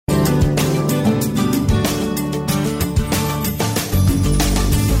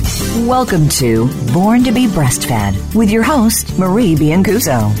Welcome to Born to be Breastfed with your host, Marie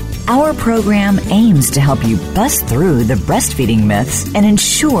Biancuso. Our program aims to help you bust through the breastfeeding myths and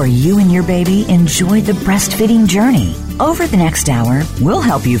ensure you and your baby enjoy the breastfeeding journey. Over the next hour, we'll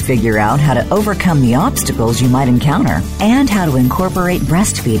help you figure out how to overcome the obstacles you might encounter and how to incorporate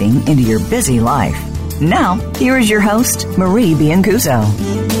breastfeeding into your busy life. Now, here is your host, Marie Biancuso.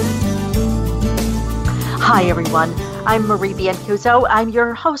 Hi, everyone. I'm Marie Biancuso. I'm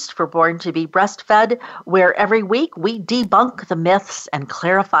your host for Born to be Breastfed, where every week we debunk the myths and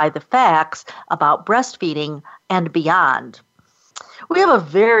clarify the facts about breastfeeding and beyond. We have a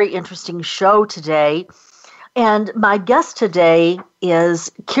very interesting show today, and my guest today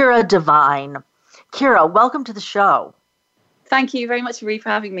is Kira Devine. Kira, welcome to the show. Thank you very much, Marie, for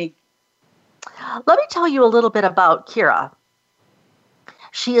having me. Let me tell you a little bit about Kira.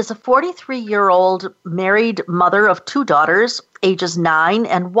 She is a 43-year-old married mother of two daughters, ages 9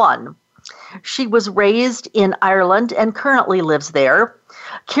 and 1. She was raised in Ireland and currently lives there.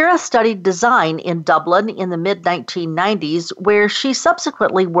 Kira studied design in Dublin in the mid-1990s, where she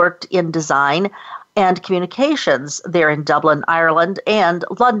subsequently worked in design and communications there in Dublin, Ireland, and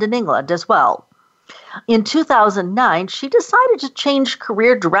London, England as well. In 2009, she decided to change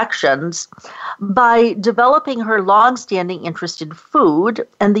career directions by developing her long-standing interest in food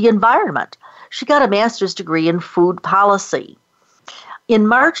and the environment. She got a master's degree in food policy. In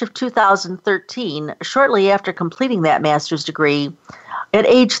March of 2013, shortly after completing that master's degree, at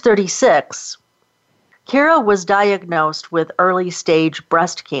age 36, Kira was diagnosed with early-stage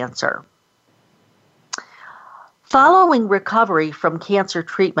breast cancer. Following recovery from cancer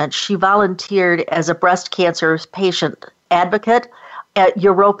treatment, she volunteered as a breast cancer patient advocate at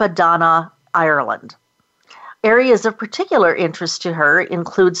Europa Donna, Ireland. Areas of particular interest to her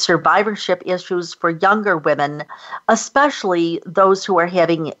include survivorship issues for younger women, especially those who are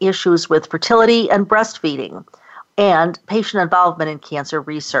having issues with fertility and breastfeeding, and patient involvement in cancer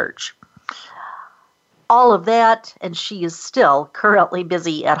research. All of that, and she is still currently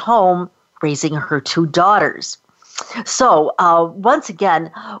busy at home raising her two daughters. So, once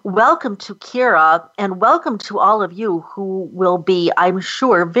again, welcome to Kira, and welcome to all of you who will be, I'm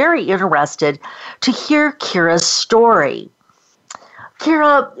sure, very interested to hear Kira's story.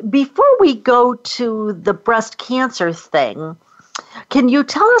 Kira, before we go to the breast cancer thing, can you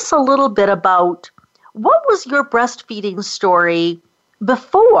tell us a little bit about what was your breastfeeding story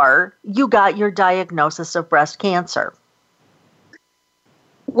before you got your diagnosis of breast cancer?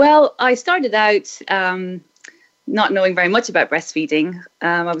 Well, I started out not knowing very much about breastfeeding.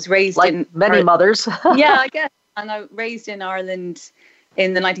 I was raised in many mothers. Yeah, I guess. And I was raised in Ireland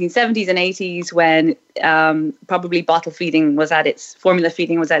in the 1970s and 80s when probably bottle feeding was at its, formula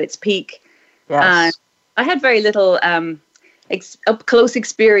feeding was at its peak. Yes. And I had very little up close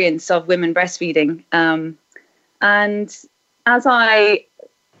experience of women breastfeeding. And as I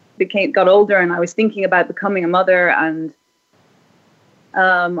got older and I was thinking about becoming a mother, and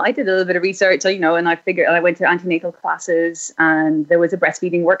I did a little bit of research, and I went to antenatal classes, and there was a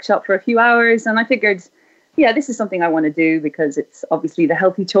breastfeeding workshop for a few hours, and I figured, yeah, this is something I want to do because it's obviously the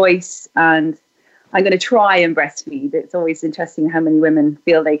healthy choice, and I'm going to try and breastfeed. It's always interesting how many women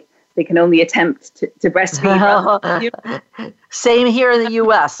feel they can only attempt to breastfeed. Same here in the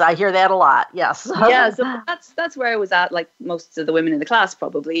U.S. I hear that a lot. Yes. Yeah, so that's where I was at, like most of the women in the class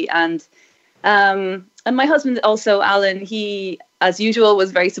probably, and my husband also, Alan, he, as usual,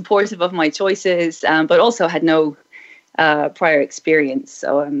 was very supportive of my choices, but also had no prior experience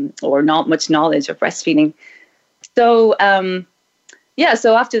or not much knowledge of breastfeeding. So,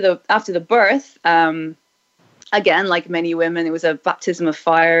 so after the birth, again, like many women, it was a baptism of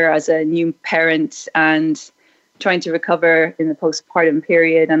fire as a new parent and trying to recover in the postpartum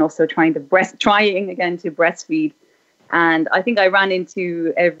period, and also trying again to breastfeed. And I think I ran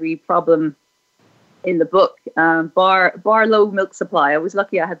into every problem in the book, bar low milk supply. I was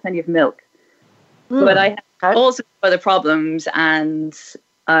lucky I had plenty of milk, but I had also other problems, and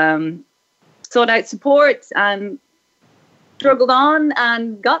sought out support and struggled on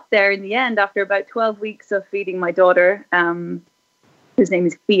and got there in the end after about 12 weeks of feeding my daughter, whose name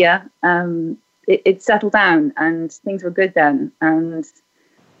is Fia. It settled down and things were good then, and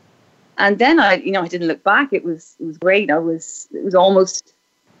then I didn't look back. It was great. It was almost,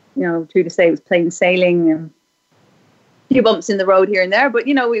 true to say, it was plain sailing, and a few bumps in the road here and there, but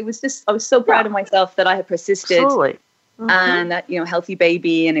it was just, I was so proud of myself that I had persisted. Absolutely. Mm-hmm. And that, healthy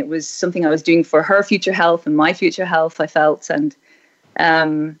baby, and it was something I was doing for her future health and my future health, I felt. And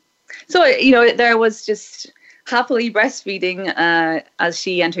so there was just happily breastfeeding as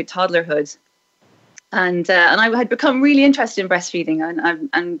she entered toddlerhood. And I had become really interested in breastfeeding, and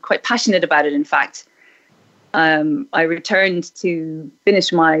I'm quite passionate about it. In fact, I returned to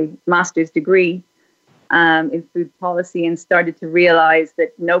finish my master's degree in food policy and started to realize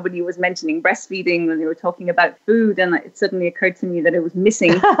that nobody was mentioning breastfeeding when they were talking about food, and it suddenly occurred to me that it was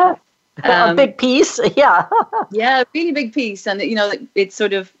missing. A big piece, yeah. Yeah, a really big piece. And, it's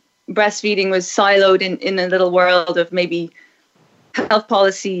sort of breastfeeding was siloed in a little world of maybe health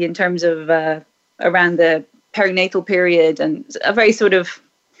policy in terms of around the perinatal period, and a very sort of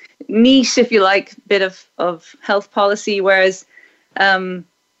niche, if you like, bit of health policy. Whereas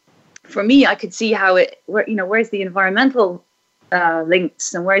for me, I could see how where's the environmental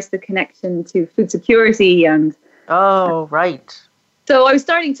links, and where's the connection to food security. And right. So I was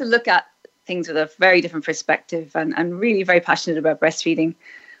starting to look at things with a very different perspective, and really very passionate about breastfeeding.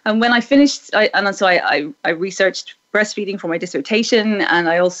 And when I finished, I researched breastfeeding for my dissertation, and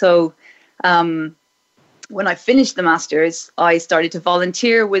I also, when I finished the master's, I started to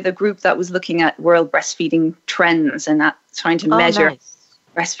volunteer with a group that was looking at world breastfeeding trends and trying to measure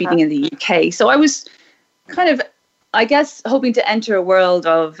breastfeeding in the UK. So I was kind of, I guess, hoping to enter a world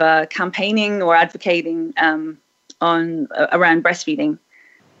of campaigning or advocating around breastfeeding,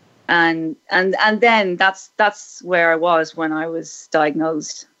 and then that's where I was when I was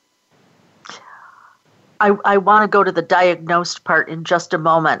diagnosed. I want to go to the diagnosed part in just a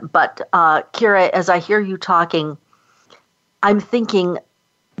moment, but Kira, as I hear you talking, I'm thinking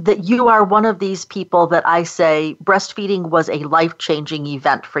that you are one of these people that I say breastfeeding was a life-changing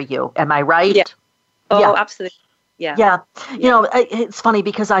event for you. Am I right? Yeah. Oh, yeah. Absolutely. Yeah. Yeah. It's funny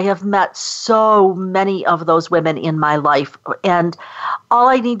because I have met so many of those women in my life, and all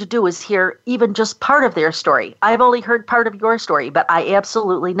I need to do is hear even just part of their story. I've only heard part of your story, but I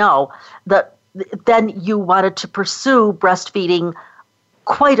absolutely know that then you wanted to pursue breastfeeding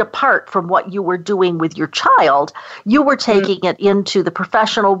quite apart from what you were doing with your child. You were taking it into the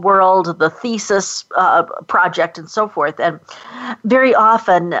professional world, the thesis project, and so forth. And very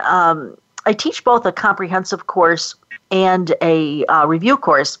often, I teach both a comprehensive course and a review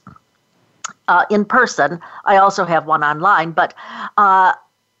course in person. I also have one online, but I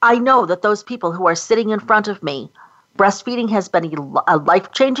know that those people who are sitting in front of me, breastfeeding has been a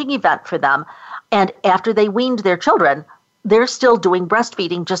life-changing event for them. And after they weaned their children, they're still doing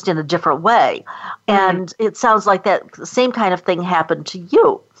breastfeeding just in a different way. And it sounds like that same kind of thing happened to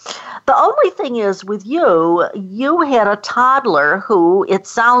you. The only thing is with you had a toddler who it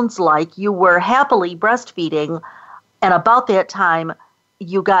sounds like you were happily breastfeeding, and about that time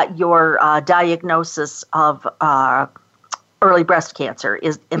you got your diagnosis of early breast cancer.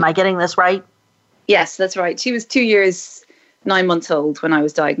 Am I getting this right? Yes, that's right. She was 2 years, 9 months old when I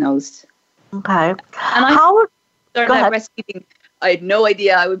was diagnosed. Okay. And I started out breastfeeding. I had no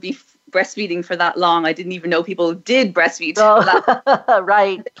idea I would be breastfeeding for that long. I didn't even know people did breastfeed.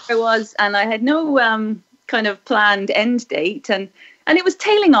 Right. I was, and I had no kind of planned end date, and it was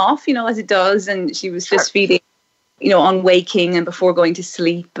tailing off, as it does. And she was just feeding, on waking and before going to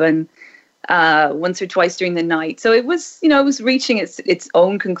sleep, and once or twice during the night. So it was, it was reaching its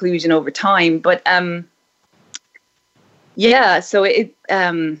own conclusion over time. But so it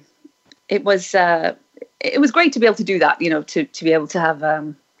was great to be able to do that, to be able to have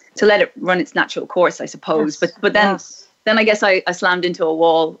to let it run its natural course, I suppose. Yes. But then I guess I slammed into a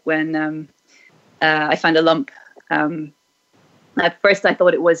wall when I found a lump. At first I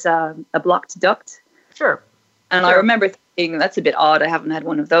thought it was a blocked duct. Sure. And I remember thinking, that's a bit odd. I haven't had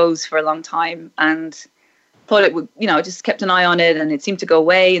one of those for a long time. And thought it would, I just kept an eye on it, and it seemed to go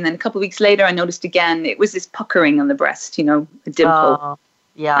away. And then a couple of weeks later, I noticed again, it was this puckering on the breast, a dimple.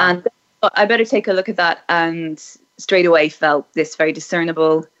 Yeah. And I better take a look at that, and straight away felt this very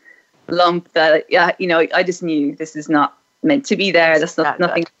discernible lump that, I just knew this is not meant to be there. That's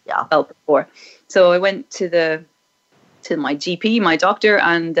nothing I felt before. So I went to my GP, my doctor,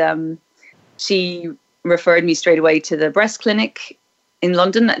 and she referred me straight away to the breast clinic in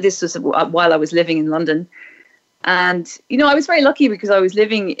London. This was while I was living in London. And, I was very lucky because I was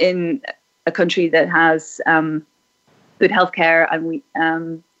living in a country that has good healthcare,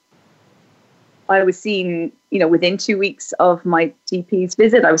 and I was seen, within 2 weeks of my GP's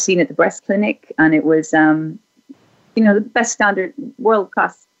visit, I was seen at the breast clinic, and it was, the best standard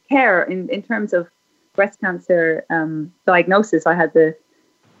world-class care in terms of breast cancer diagnosis. I had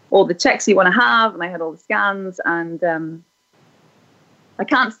all the checks you want to have, and I had all the scans, and I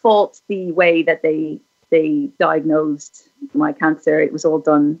can't fault the way that they diagnosed my cancer. It was all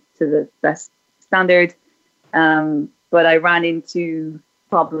done to the best standard, but I ran into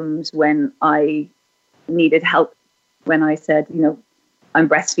problems when I needed help. When I said, I'm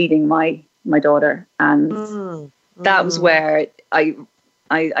breastfeeding my my daughter, and that was where I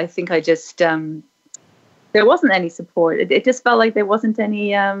think I just there wasn't any support. It just felt like there wasn't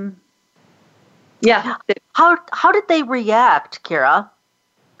any. How did they react, Kira?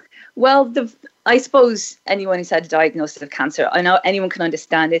 Well, I suppose anyone who's had a diagnosis of cancer, I know anyone can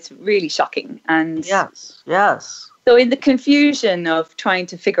understand it's really shocking. And yes. So in the confusion of trying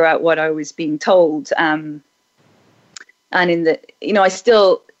to figure out what I was being told, and in the, I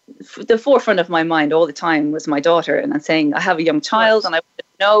still, the forefront of my mind all the time was my daughter, and I'm saying, I have a young child, and I wanted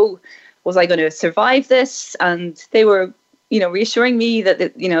to know, was I going to survive this? And they were, reassuring me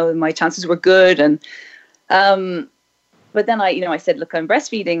that, my chances were good. And, but then I said, look, I'm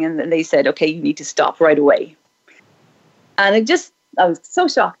breastfeeding. And then they said, okay, you need to stop right away. And I was so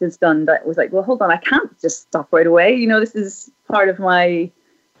shocked and stunned. I was like, well, hold on, I can't just stop right away. This is part of my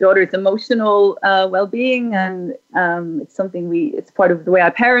daughter's emotional well-being. And it's something it's part of the way I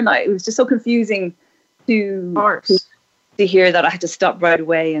parent. It was just so confusing to hear that I had to stop right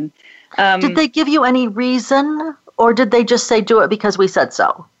away. And did they give you any reason, or did they just say, do it because we said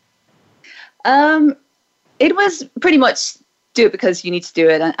so? It was pretty much do it because you need to do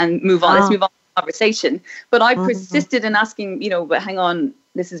it and move on. Let's move on to the conversation. But I persisted in asking, but hang on,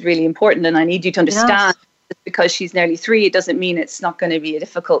 this is really important and I need you to understand just because she's nearly 3, it doesn't mean it's not going to be a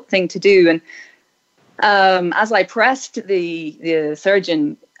difficult thing to do. And as I pressed the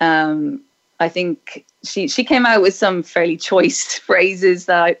surgeon, I think she came out with some fairly choice phrases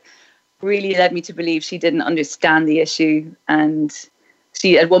that really led me to believe she didn't understand the issue. And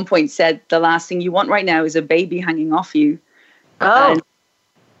she at one point said, the last thing you want right now is a baby hanging off you. Oh. And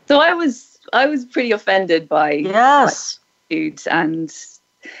so I was pretty offended by attitudes, and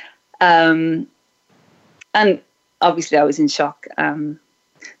obviously I was in shock.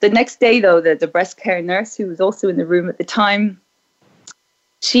 The next day, though, the breast care nurse, who was also in the room at the time,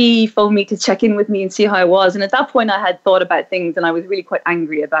 she phoned me to check in with me and see how I was. And at that point, I had thought about things, and I was really quite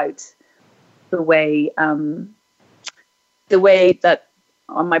angry about the way that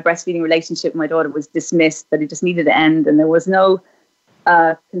on my breastfeeding relationship, my daughter was dismissed, that it just needed to end, and there was no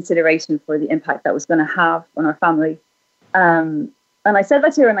consideration for the impact that was going to have on our family. And I said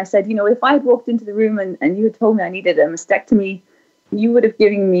that to her, and I said, if I had walked into the room and you had told me I needed a mastectomy, you would have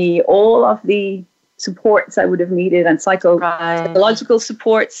given me all of the supports I would have needed, and psychological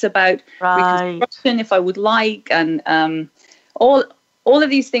supports about reconstruction if I would like, and all of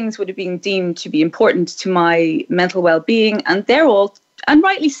these things would have been deemed to be important to my mental well-being, and they're all, and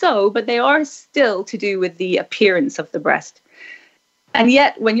rightly so, but they are still to do with the appearance of the breast. And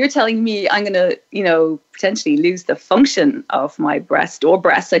yet, when you're telling me I'm going to, potentially lose the function of my breast or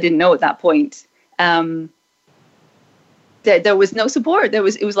breasts, I didn't know at that point, there was no support. It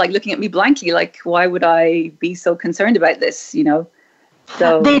was like looking at me blankly, like, why would I be so concerned about this, So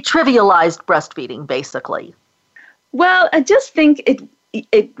they trivialized breastfeeding, basically. Well, I just think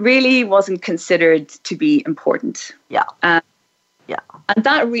it really wasn't considered to be important. Yeah. And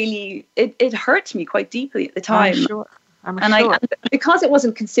that really, it hurt me quite deeply at the time. I'm sure. Because it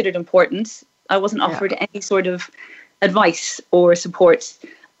wasn't considered important, I wasn't offered any sort of advice or support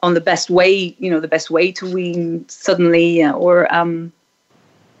on the best way, the best way to wean suddenly,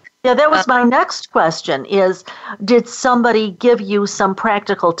 that was my next question is, did somebody give you some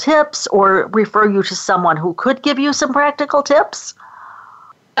practical tips or refer you to someone who could give you some practical tips?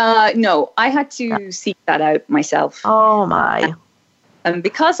 No, I had to seek that out myself. Oh, my. And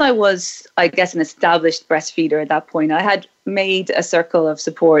because I was, I guess, an established breastfeeder at that point, I had made a circle of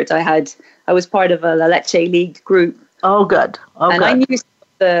support. I was part of a La Leche League group. Oh, good. And I knew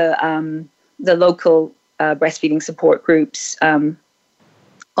the local breastfeeding support groups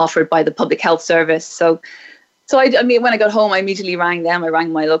offered by the Public Health Service. So I mean, when I got home, I immediately rang them. I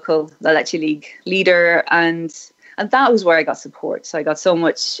rang my local La Leche League leader, and that was where I got support. So I got so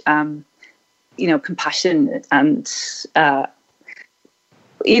much, compassion and.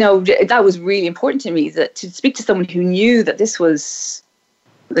 That was really important to me, that to speak to someone who knew that this was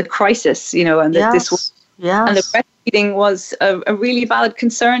the crisis, and that this was, and the breastfeeding was a really valid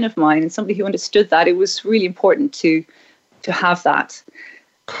concern of mine, and somebody who understood that. It was really important to have that.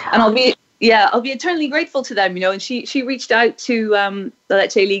 And I'll be eternally grateful to them, and she reached out to the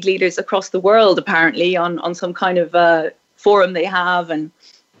Leche League leaders across the world, apparently, on some kind of forum they have, and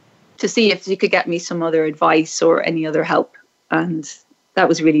to see if she could get me some other advice or any other help. And that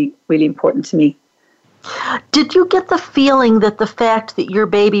was really, really important to me. Did you get the feeling that the fact that your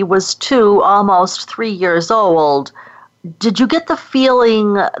baby was 2, almost 3 years old, did you get the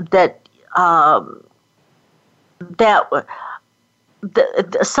feeling that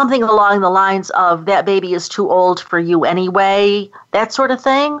something along the lines of that baby is too old for you anyway, that sort of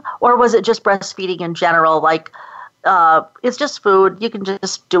thing? Or was it just breastfeeding in general? Like, it's just food. You can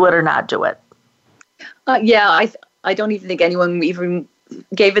just do it or not do it. I don't even think anyone even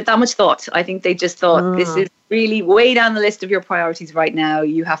gave it that much thought. I think they just thought this is really way down the list of your priorities right now.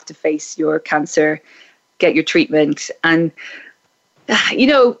 You have to face your cancer, get your treatment. And,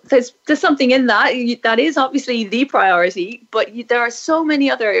 there's something in that. That is obviously the priority, but there are so many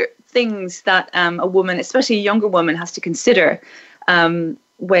other things that a woman, especially a younger woman, has to consider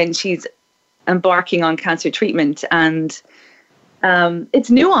when she's embarking on cancer treatment. And it's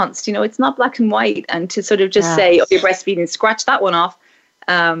nuanced, it's not black and white. And to sort of just say, you're breastfeeding, scratch that one off.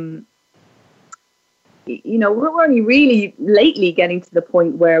 We're only really lately getting to the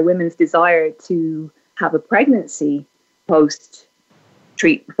point where women's desire to have a pregnancy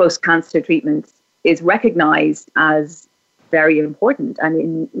post-cancer treatment is recognized as very important.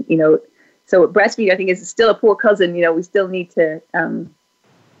 And, so breastfeeding, I think, is still a poor cousin. We still need to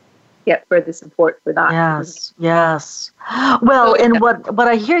get further support for that. Yes. Well, and what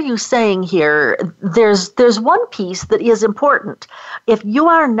I hear you saying here, there's one piece that is important. If you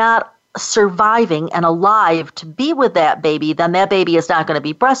are not surviving and alive to be with that baby, then that baby is not going to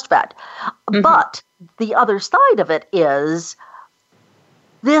be breastfed. Mm-hmm. But the other side of it is,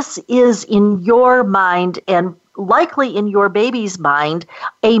 this is in your mind and likely in your baby's mind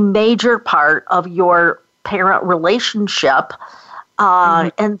a major part of your parent relationship.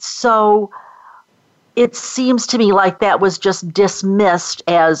 And so it seems to me like that was just dismissed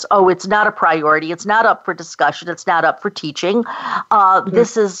as, it's not a priority. It's not up for discussion. It's not up for teaching.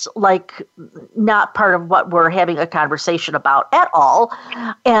 This is like not part of what we're having a conversation about at all.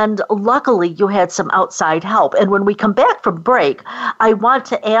 And luckily you had some outside help. And when we come back from break, I want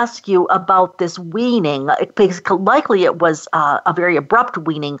to ask you about this weaning, because likely it was a very abrupt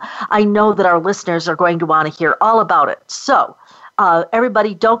weaning. I know that our listeners are going to want to hear all about it. So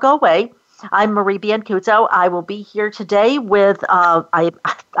everybody, don't go away. I'm Marie Biancuzzo. I will be here today with, I'm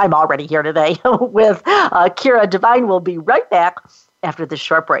already here today with Kira Devine. We'll be right back after this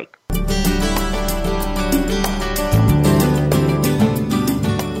short break.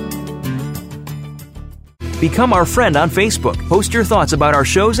 Become our friend on Facebook. Post your thoughts about our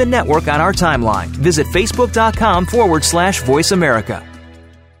shows and network on our timeline. Visit Facebook.com/Voice America.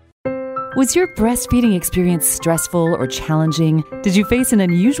 Was your breastfeeding experience stressful or challenging? Did you face an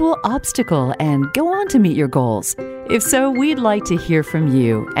unusual obstacle and go on to meet your goals? If so, we'd like to hear from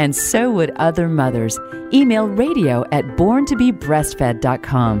you, and so would other mothers. Email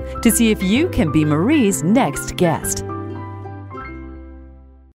radio@borntobebreastfed.com to see if you can be Marie's next guest.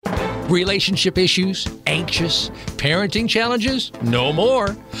 Relationship issues? Anxious? Parenting challenges? No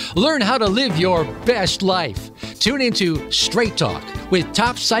more. Learn how to live your best life. Tune into Straight Talk with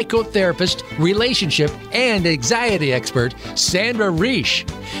top psychotherapist, relationship, and anxiety expert Sandra Reish.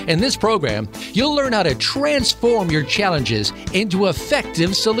 In this program, you'll learn how to transform your challenges into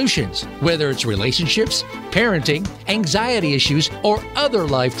effective solutions, whether it's relationships, parenting, anxiety issues, or other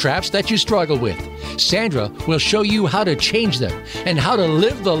life traps that you struggle with. Sandra will show you how to change them and how to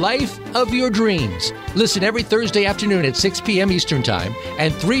live the life of your dreams. Listen every Thursday afternoon at 6 p.m. Eastern Time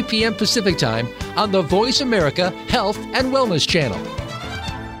and 3 p.m. Pacific Time on the Voice America Health and Wellness Channel.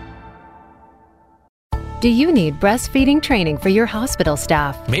 Do you need breastfeeding training for your hospital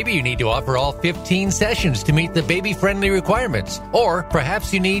staff? Maybe you need to offer all 15 sessions to meet the baby-friendly requirements, or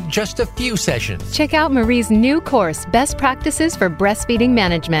perhaps you need just a few sessions. Check out Marie's new course, Best Practices for Breastfeeding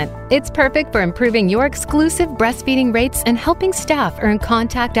Management. It's perfect for improving your exclusive breastfeeding rates and helping staff earn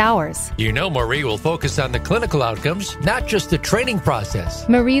contact hours. You know Marie will focus on the clinical outcomes, not just the training process.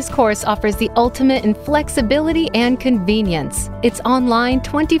 Marie's course offers the ultimate in flexibility and convenience. It's online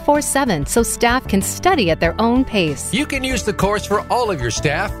 24/7, so staff can study at their own pace. You can use the course for all of your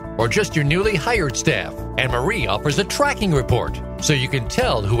staff or just your newly hired staff. And Marie offers a tracking report, so you can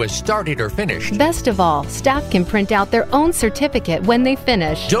tell who has started or finished. Best of all, staff can print out their own certificate when they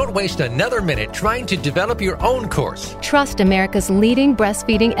finish. Don't waste another minute trying to develop your own course. Trust America's leading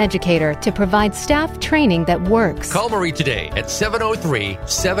breastfeeding educator to provide staff training that works. Call Marie today at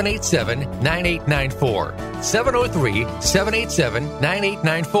 703-787-9894.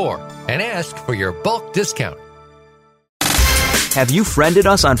 703-787-9894 and ask for your bulk discount. Have you friended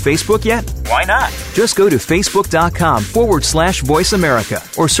us on Facebook yet? Why not? Just go to facebook.com/Voice America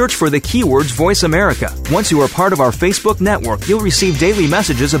or search for the keywords Voice America. Once you are part of our Facebook network, you'll receive daily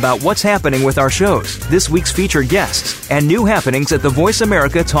messages about what's happening with our shows, this week's featured guests, and new happenings at the Voice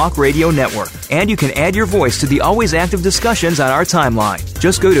America Talk Radio Network. And you can add your voice to the always active discussions on our timeline.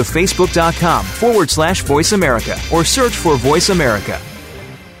 Just go to facebook.com/Voice America or search for Voice America.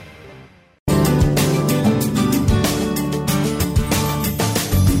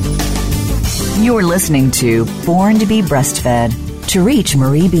 You're listening to Born to be Breastfed. To reach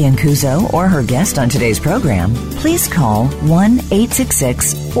Marie Biancuzzo or her guest on today's program, please call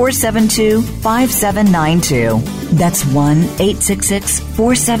 1-866-472-5792. That's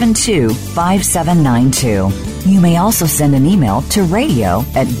 1-866-472-5792. You may also send an email to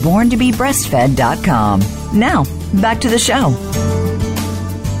radio@borntobebreastfed.com. Now, back to the show.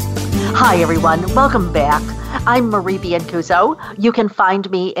 Hi, everyone. Welcome back. I'm Marie Biancuzzo. You can find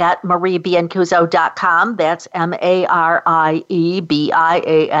me at mariebiancuzzo.com. That's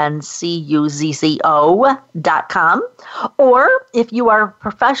MarieBiancuzzo.com. Or if you are a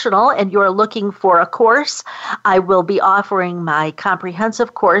professional and you're looking for a course, I will be offering my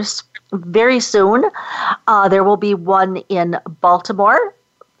comprehensive course very soon. There will be one in Baltimore,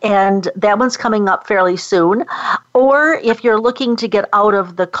 and that one's coming up fairly soon. Or if you're looking to get out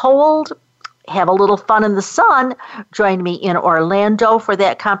of the cold, have a little fun in the sun, join me in Orlando for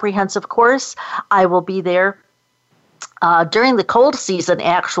that comprehensive course. I will be there during the cold season,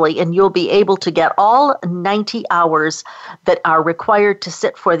 actually, and you'll be able to get all 90 hours that are required to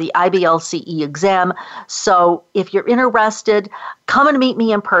sit for the IBLCE exam. So if you're interested, come and meet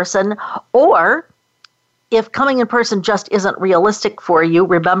me in person, or if coming in person just isn't realistic for you,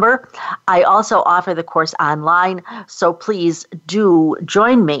 remember, I also offer the course online, so please do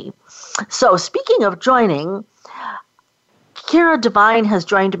join me. So speaking of joining, Kira Devine has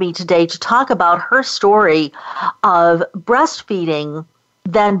joined me today to talk about her story of breastfeeding,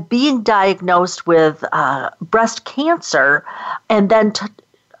 then being diagnosed with breast cancer, and then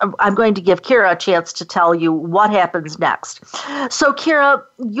I'm going to give Kira a chance to tell you what happens next. So Kira,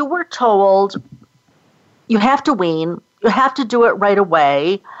 you were told you have to wean, you have to do it right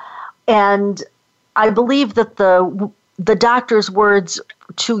away, and I believe that the doctor's words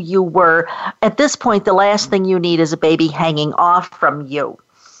to you were, at this point, the last thing you need is a baby hanging off from you.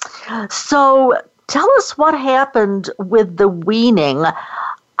 So tell us what happened with the weaning.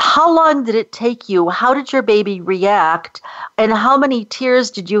 How long did it take you? How did your baby react? And how many tears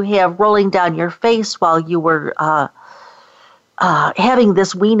did you have rolling down your face while you were having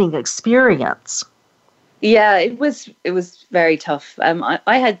this weaning experience? Yeah, it was very tough.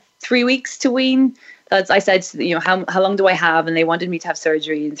 I had 3 weeks to wean. I said, how long do I have? And they wanted me to have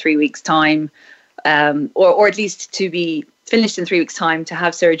surgery in 3 weeks' time, or at least to be finished in 3 weeks' time, to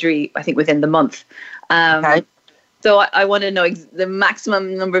have surgery, I think, within the month. Okay. So I wanted to know the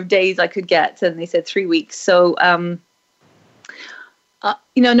maximum number of days I could get, and they said 3 weeks. So,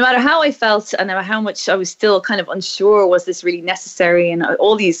 no matter how I felt and no matter how much I was still kind of unsure, was this really necessary? And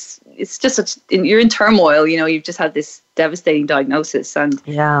all these, it's just you're in turmoil. You've just had this devastating diagnosis, and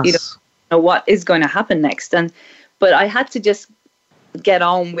yes. What is going to happen next. But I had to just get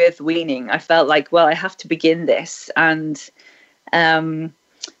on with weaning. I felt like, well, I have to begin this. And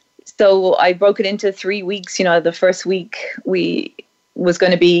so I broke it into 3 weeks. The first week was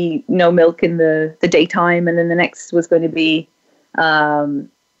going to be no milk in the daytime, and then the next was going to be no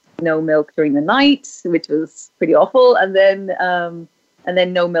milk during the night, which was pretty awful. And then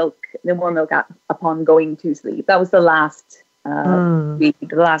no more milk upon going to sleep. That was the last the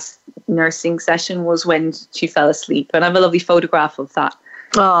last nursing session was when she fell asleep, and I have a lovely photograph of that.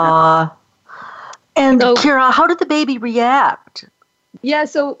 Aww. And so, Kira, how did the baby react? Yeah,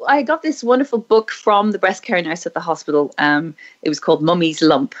 so I got this wonderful book from the breast care nurse at the hospital. It was called Mummy's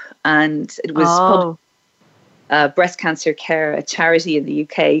Lump, and it was published Breast Cancer Care, a charity in the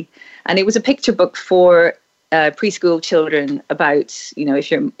UK, and it was a picture book for preschool children about,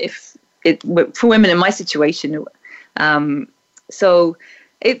 for women in my situation. So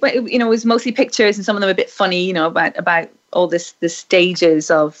it was mostly pictures, and some of them a bit funny, about all the stages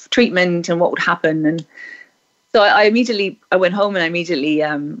of treatment and what would happen. And so I went home and I immediately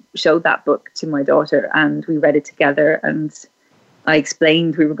showed that book to my daughter, and we read it together. And I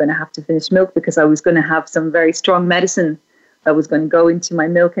explained we were going to have to finish milk because I was going to have some very strong medicine that was going to go into my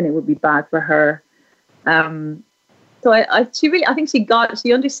milk, and it would be bad for her. So I think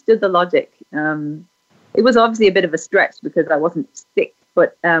she understood the logic. It was obviously a bit of a stretch because I wasn't sick,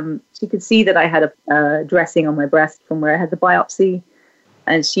 but she could see that I had a dressing on my breast from where I had the biopsy,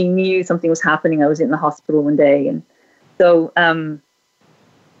 and she knew something was happening. I was in the hospital one day, and So,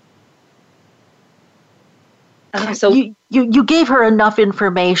 you gave her enough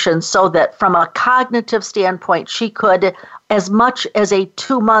information so that from a cognitive standpoint, she could, as much as a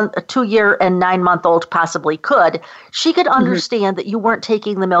 2-year and 9-month-old possibly could, she could understand that you weren't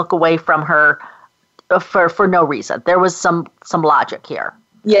taking the milk away from her for no reason. There was some logic here.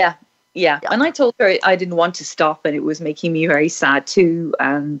 Yeah. And I told her I didn't want to stop, and it was making me very sad too.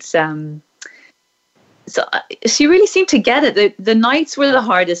 And so she really seemed to get it. The nights were the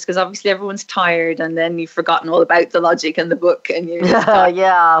hardest because obviously everyone's tired, and then you've forgotten all about the logic and the book, and you're just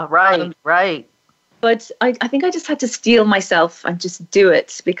right. But I think I just had to steel myself and just do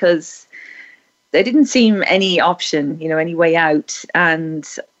it because there didn't seem any option, any way out. And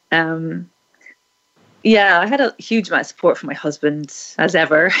I had a huge amount of support from my husband, as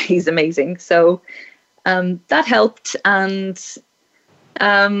ever. He's amazing. So that helped. And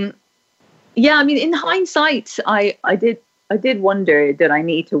in hindsight, I did wonder, did I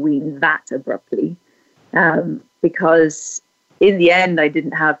need to wean that abruptly? Because in the end, I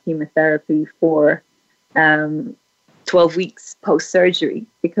didn't have chemotherapy for 12 weeks post-surgery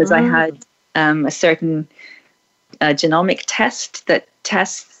because I had a certain genomic test that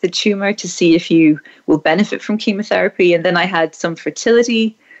tests the tumor to see if you will benefit from chemotherapy. And then I had some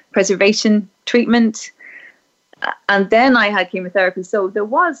fertility preservation treatment. And then I had chemotherapy. So there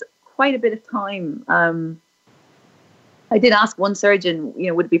was quite a bit of time. I did ask one surgeon,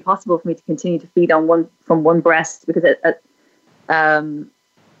 would it be possible for me to continue to feed on from one breast? Because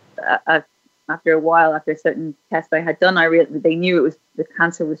after a while, after a certain test I had done, I realized they knew the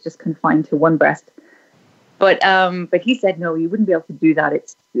cancer was just confined to one breast. But he said, no, you wouldn't be able to do that.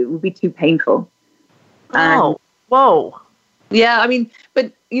 It would be too painful. Oh, whoa. Yeah,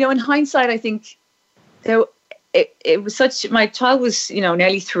 but, in hindsight, I think it was my child was,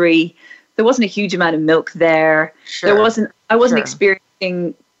 nearly 3. There wasn't a huge amount of milk there. Sure. I wasn't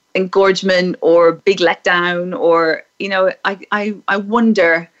experiencing engorgement or big letdown or, I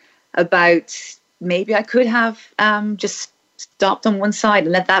wonder about maybe I could have just stopped on one side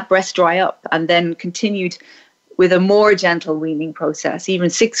and let that breast dry up and then continued with a more gentle weaning process. Even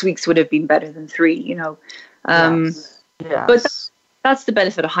 6 weeks would have been better than 3, Yes. But that's the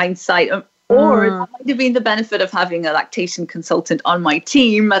benefit of hindsight. Or it might have been the benefit of having a lactation consultant on my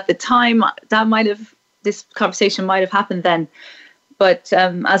team at the time. This conversation might have happened then. But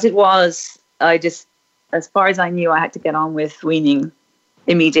as it was, as far as I knew, I had to get on with weaning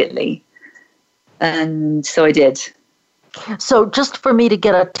immediately. And so I did. So just for me to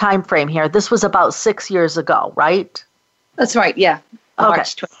get a time frame here, this was about 6 years ago, right? That's right, yeah. Okay.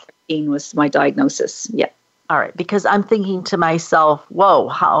 March 2013 was my diagnosis, yeah. All right, because I'm thinking to myself, whoa,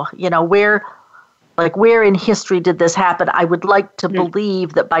 how, where in history did this happen? I would like to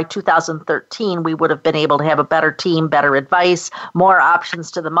believe that by 2013, we would have been able to have a better team, better advice, more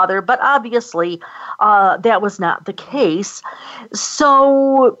options to the mother. But obviously, that was not the case.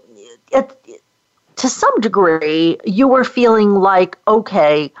 So to some degree, you were feeling like,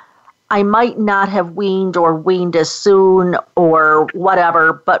 okay, I might not have weaned as soon or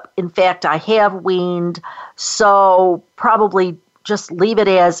whatever, but in fact, I have weaned. So probably just leave it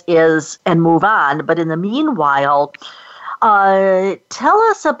as is and move on. But in the meanwhile, tell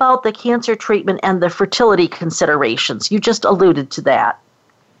us about the cancer treatment and the fertility considerations. You just alluded to that.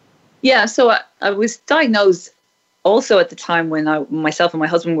 Yeah, so I was diagnosed also at the time when myself and my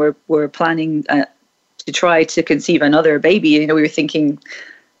husband were planning to try to conceive another baby. We were thinking,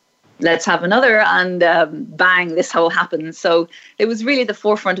 let's have another, and bang, this all happened. So it was really the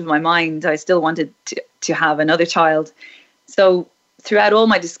forefront of my mind. I still wanted to have another child. So throughout all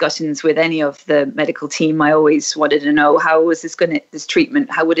my discussions with any of the medical team, I always wanted to know, how was this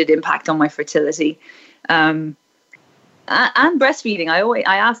treatment, how would it impact on my fertility? And breastfeeding.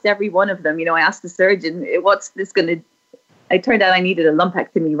 I asked every one of them, I asked the surgeon, what's this going to, it turned out I needed a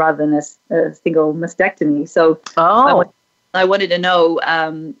lumpectomy rather than a single mastectomy. So I wanted to know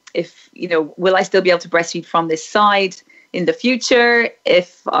if, will I still be able to breastfeed from this side in the future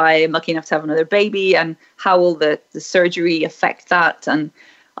if I'm lucky enough to have another baby, and how will the surgery affect that? And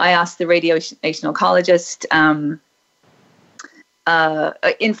I asked the radiation oncologist, I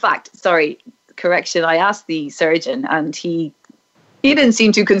asked the surgeon, and he didn't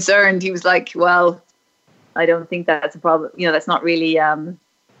seem too concerned. He was like, well, I don't think that's a problem. That's not really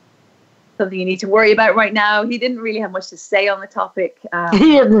something you need to worry about right now. He didn't really have much to say on the topic. He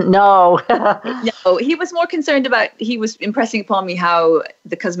didn't know. No, he was more concerned about, he was impressing upon me how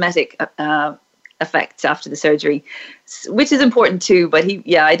the cosmetic effects after the surgery, which is important too. But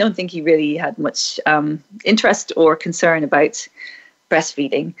I don't think he really had much interest or concern about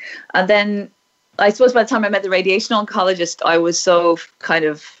breastfeeding. And then I suppose by the time I met the radiation oncologist, I was so kind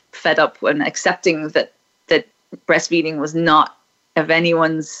of fed up and accepting that breastfeeding was not on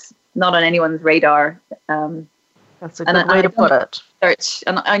anyone's radar. That's a good way to put it.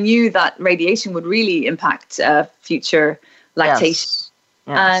 And I knew that radiation would really impact future lactation. Yes.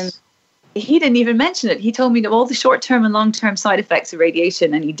 And he didn't even mention it. He told me all the short-term and long-term side effects of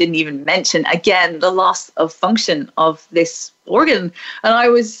radiation, and he didn't even mention, again, the loss of function of this organ. And I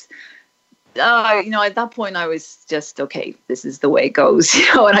was, at that point, I was just, okay, this is the way it goes,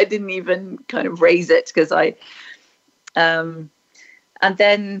 and I didn't even kind of raise it because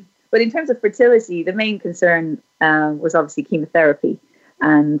but in terms of fertility, the main concern was obviously chemotherapy.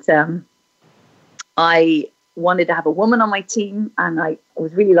 And I wanted to have a woman on my team, and I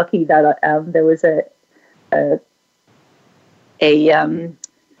was really lucky that there was a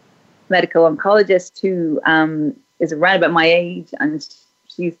medical oncologist who is around about my age, and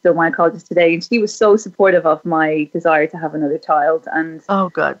she's still my oncologist today, and she was so supportive of my desire to have another child. And oh,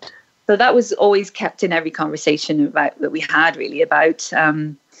 good. So that was always kept in every conversation that we had, really, about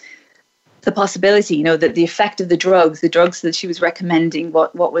the possibility, that the effect of the drugs that she was recommending,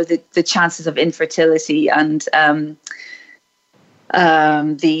 what were the chances of infertility, and the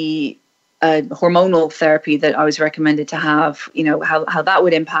hormonal therapy that I was recommended to have, how that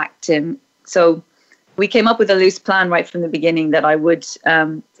would impact him. So we came up with a loose plan right from the beginning that I would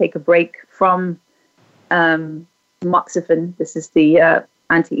take a break from tamoxifen. This is the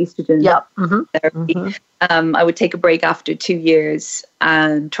anti-estrogen therapy. I would take a break after 2 years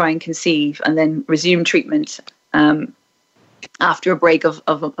and try and conceive, and then resume treatment after a break of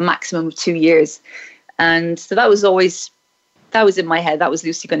a maximum of 2 years. And so that was in my head. That was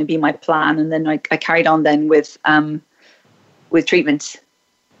loosely going to be my plan. And then I carried on then with treatment.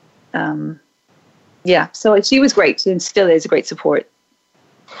 So she was great and still is a great support.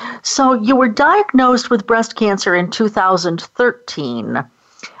 So you were diagnosed with breast cancer in 2013.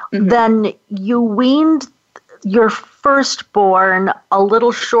 Mm-hmm. Then you weaned your firstborn a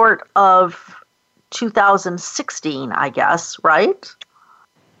little short of 2016, I guess, right?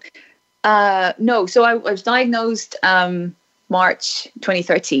 No. So I was diagnosed March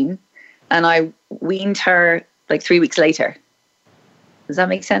 2013, and I weaned her like 3 weeks later. Does that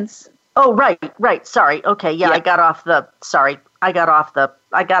make sense? Oh, right. Sorry. Okay. Yeah. I got on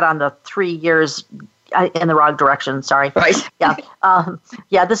the 3 years in the wrong direction. Sorry. Right.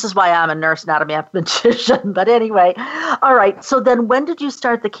 Yeah. This is why I'm a nurse, not a mathematician. But anyway, all right. So then when did you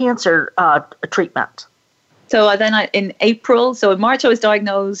start the cancer treatment? So then in April, so in March I was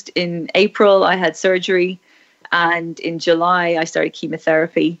diagnosed. In April I had surgery. And in July I started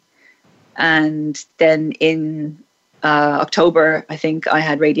chemotherapy. And then in October, I think I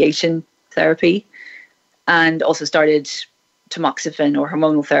had radiation therapy, and also started tamoxifen or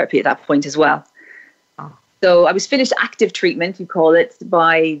hormonal therapy at that point as well. Oh. So I was finished active treatment, you call it,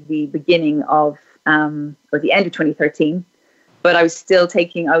 by the beginning of, or the end of 2013, but I was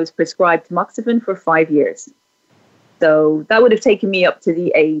prescribed tamoxifen for 5 years. So that would have taken me up to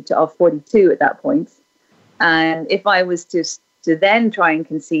the age of 42 at that point. And if I was to then try and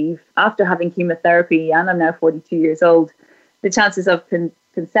conceive after having chemotherapy, and I'm now 42 years old, the chances of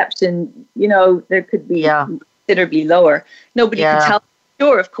conception, there could be considerably lower. Nobody could tell,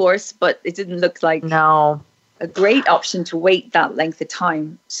 sure, of course, but it didn't look like a great option to wait that length of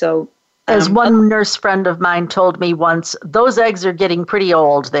time. So, as one nurse friend of mine told me once, those eggs are getting pretty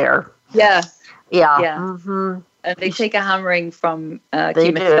old there. Yeah. Mm-hmm. And they take a hammering from they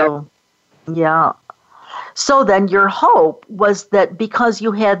chemotherapy. Do. Yeah. So then your hope was that because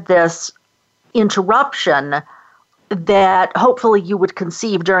you had this interruption, that hopefully you would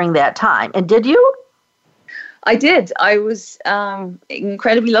conceive during that time. And did you? I did. I was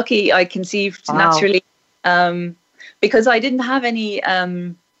incredibly lucky. I conceived naturally because I didn't have any,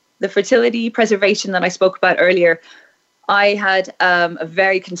 the fertility preservation that I spoke about earlier. I had a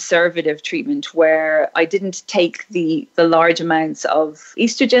very conservative treatment where I didn't take the large amounts of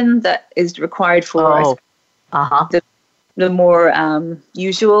estrogen that is required for the more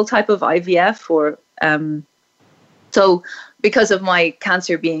usual type of IVF. So because of my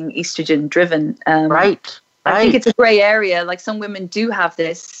cancer being estrogen driven, I think it's a gray area. Like some women do have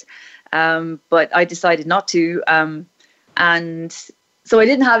this, but I decided not to. And so I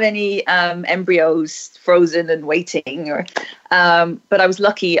didn't have any embryos frozen and waiting, but I was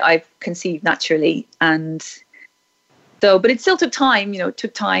lucky. I conceived naturally, and so. But it still took time. It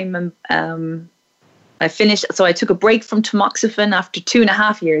took time, and I finished. So I took a break from tamoxifen after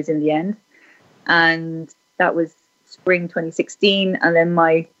 2.5 years in the end, and that was spring 2016. And then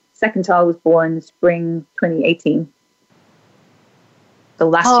my second child was born spring 2018. So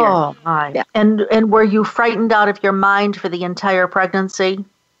last year. Oh, my. Yeah. And were you frightened out of your mind for the entire pregnancy?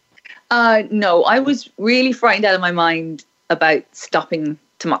 No, I was really frightened out of my mind about stopping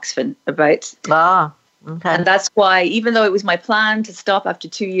tamoxifen. Okay. And that's why, even though it was my plan to stop after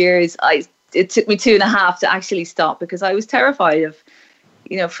 2 years, it took me 2.5 to actually stop, because I was terrified of,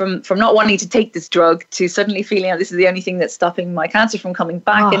 from not wanting to take this drug to suddenly feeling like this is the only thing that's stopping my cancer from coming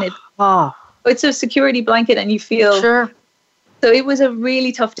back. And it's a security blanket, and you feel... Sure. So it was a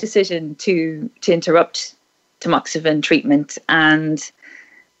really tough decision to interrupt tamoxifen treatment, and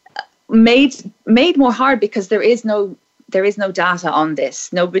made more hard because there is no data on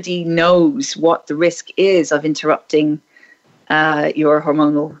this. Nobody knows what the risk is of interrupting your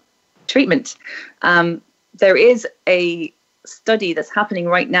hormonal treatment. There is a study that's happening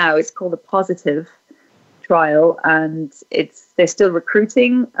right now. It's called the POSITIVE trial, and they're still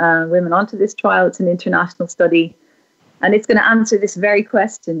recruiting women onto this trial. It's an international study, and it's going to answer this very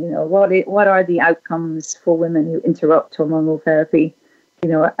question. What are the outcomes for women who interrupt hormonal therapy?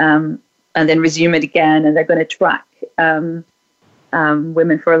 And then resume it again, and they're going to track women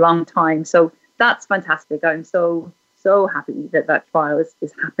for a long time. So that's fantastic. I'm so happy that trial is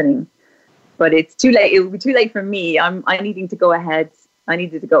happening. But it's too late. It will be too late for me. I needed to go ahead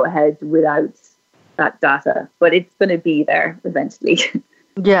without that data. But it's going to be there eventually.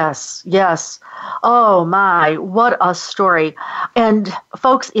 Yes. Oh, my, what a story. And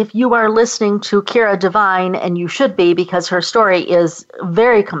folks, if you are listening to Kira Devine, and you should be, because her story is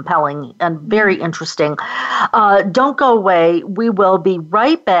very compelling and very interesting, don't go away. We will be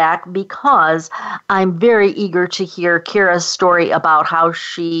right back, because I'm very eager to hear Kira's story about how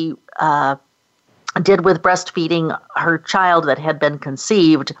she did with breastfeeding her child that had been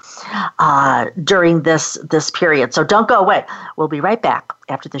conceived during this period. So don't go away. We'll be right back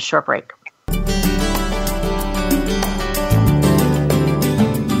after this short break.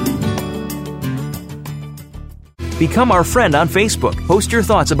 Become our friend on Facebook. Post your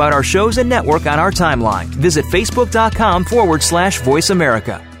thoughts about our shows and network on our timeline. Visit Facebook.com/Voice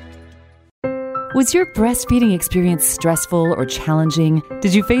America. Was your breastfeeding experience stressful or challenging?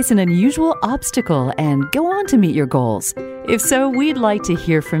 Did you face an unusual obstacle and go on to meet your goals? If so, we'd like to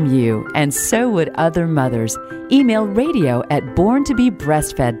hear from you, and so would other mothers. Email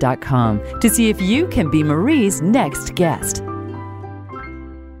radio@borntobebreastfed.com to see if you can be Marie's next guest.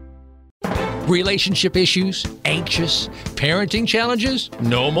 Relationship issues? Anxious? Parenting challenges?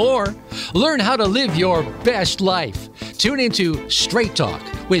 No more. Learn how to live your best life. Tune into Straight Talk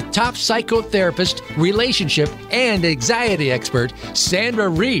with top psychotherapist, relationship, and anxiety expert Sandra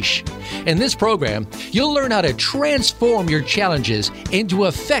Reish. In this program, you'll learn how to transform your challenges into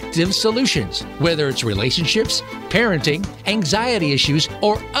effective solutions, whether it's relationships, parenting, anxiety issues,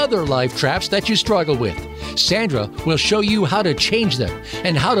 or other life traps that you struggle with. Sandra will show you how to change them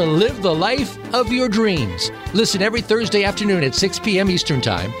and how to live the life of your dreams. Listen every Thursday afternoon at 6 p.m. Eastern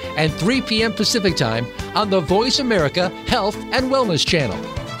Time and 3 p.m. Pacific Time on the Voice America Health and Wellness Channel.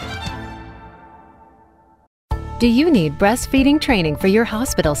 Do you need breastfeeding training for your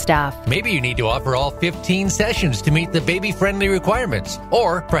hospital staff? Maybe you need to offer all 15 sessions to meet the baby-friendly requirements,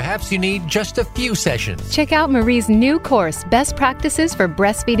 or perhaps you need just a few sessions. Check out Marie's new course, Best Practices for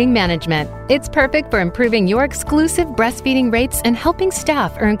Breastfeeding Management. It's perfect for improving your exclusive breastfeeding rates and helping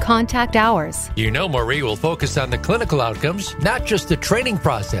staff earn contact hours. You know Marie will focus on the clinical outcomes, not just the training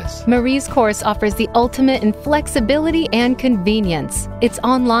process. Marie's course offers the ultimate in flexibility and convenience. It's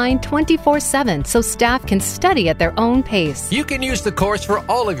online 24/7, so staff can study at their own pace. You can use the course for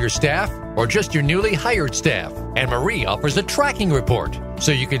all of your staff or just your newly hired staff. And Marie offers a tracking report,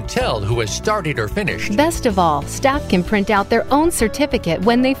 so you can tell who has started or finished. Best of all, staff can print out their own certificate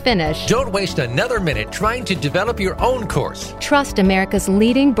when they finish. Don't waste another minute trying to develop your own course. Trust America's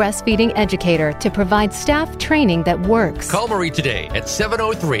leading breastfeeding educator to provide staff training that works. Call Marie today at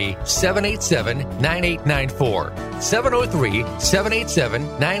 703-787-9894.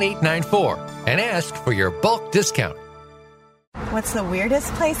 703-787-9894. And ask for your bulk discount. What's the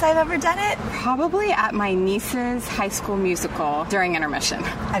weirdest place I've ever done it? Probably at my niece's high school musical during intermission.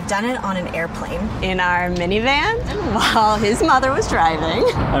 I've done it on an airplane. In our minivan while his mother was driving.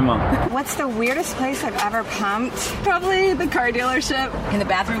 Hi, Mom. What's the weirdest place I've ever pumped? Probably the car dealership. In the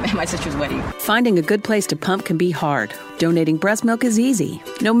bathroom at my sister's wedding. Finding a good place to pump can be hard. Donating breast milk is easy.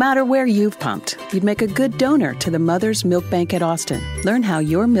 No matter where you've pumped, you'd make a good donor to the Mother's Milk Bank at Austin. Learn how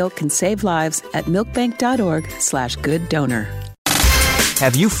your milk can save lives at milkbank.org/gooddonor.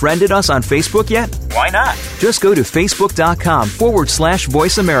 Have you friended us on Facebook yet? Why not? Just go to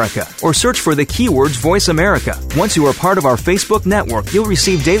facebook.com/Voice America or search for the keywords Voice America. Once you are part of our Facebook network, you'll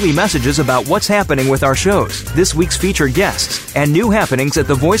receive daily messages about what's happening with our shows, this week's featured guests, and new happenings at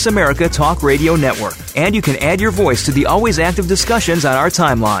the Voice America Talk Radio Network. And you can add your voice to the always active discussions on our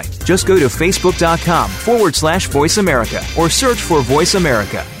timeline. Just go to facebook.com/Voice America or search for Voice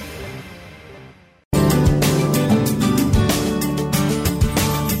America.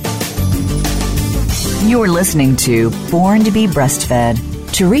 You're listening to Born to be Breastfed.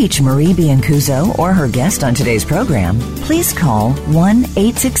 To reach Marie Biancuzzo or her guest on today's program, please call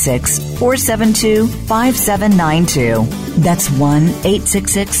 1-866-472-5792. That's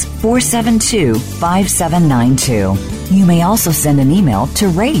 1-866-472-5792. You may also send an email to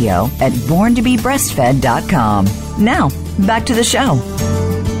radio@borntobebreastfed.com. Now, back to the show.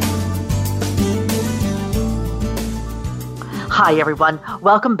 Hi, everyone.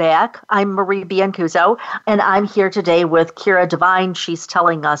 Welcome back. I'm Marie Biancuzzo, and I'm here today with Kira Devine. She's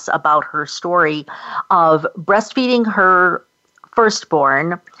telling us about her story of breastfeeding her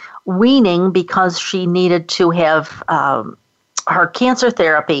firstborn, weaning because she needed to have her cancer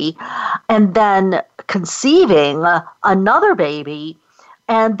therapy, and then conceiving another baby.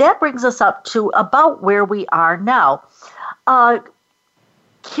 And that brings us up to about where we are now.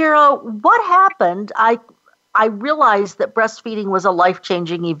 Kira, what happened? I realized that breastfeeding was a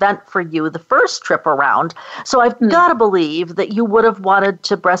life-changing event for you the first trip around. So I've got to believe that you would have wanted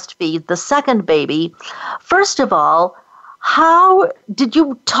to breastfeed the second baby. First of all, how did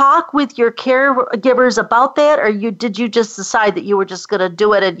you talk with your caregivers about that, or did you just decide that you were just going to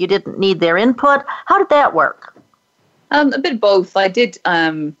do it and you didn't need their input? How did that work? A bit of both. I did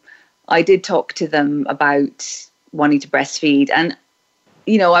talk to them about wanting to breastfeed, and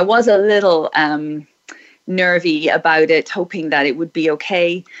I was a little nervy about it, hoping that it would be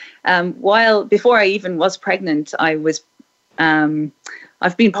okay. Before I even was pregnant, I've been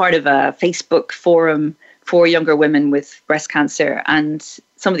part of a Facebook forum for younger women with breast cancer, and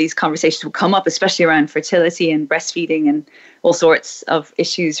some of these conversations would come up, especially around fertility and breastfeeding and all sorts of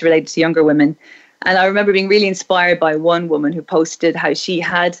issues related to younger women. And I remember being really inspired by one woman who posted how she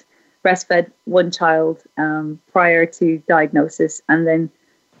had breastfed one child prior to diagnosis, and then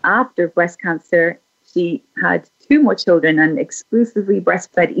after breast cancer, she had 2 more children and exclusively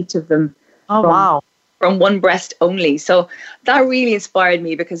breastfed each of them. From one breast only. So that really inspired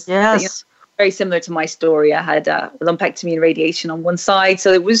me because yes. Very similar to my story. I had lumpectomy and radiation on one side,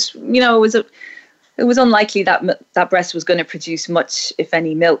 so it was it was unlikely that breast was going to produce much, if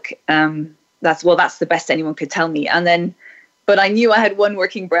any, milk. That's the best anyone could tell me. But I knew I had one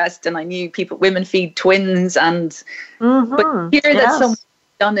working breast, and I knew women feed twins, and but hear that someone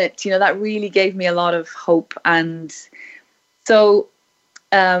done it, that really gave me a lot of hope. And so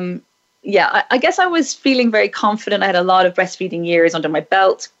I guess I was feeling very confident. I had a lot of breastfeeding years under my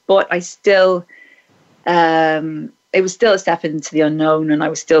belt, but I still it was still a step into the unknown, and I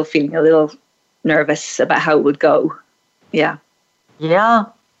was still feeling a little nervous about how it would go. Yeah,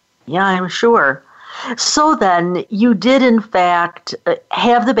 I'm sure. So then you did, in fact,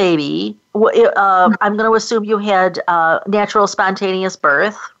 have the baby. I'm going to assume you had natural spontaneous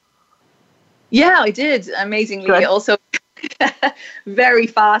birth. Yeah, I did. Amazingly. Good. Also very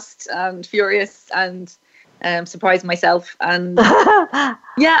fast and furious, and surprised myself. And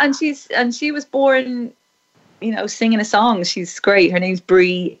and she was born, singing a song. She's great. Her name's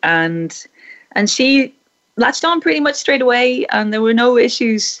Bree, and she latched on pretty much straight away, and there were no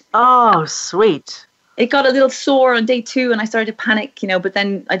issues. Oh, sweet. It got a little sore on day 2, and I started to panic, but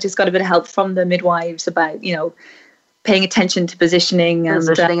then I just got a bit of help from the midwives about, paying attention to positioning and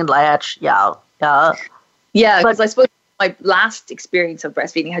latch. Yeah, because I suppose my last experience of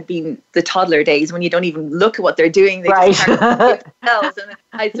breastfeeding had been the toddler days when you don't even look at what they're doing. They just can't themselves. And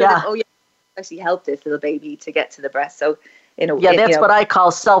I thought, actually help this little baby to get to the breast. So that's what I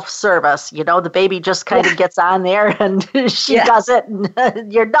call self-service. The baby just kind of gets on there and she does it,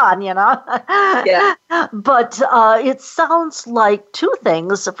 and you're done, Yeah. But it sounds like 2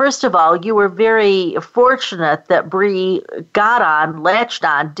 things. First of all, you were very fortunate that Bree latched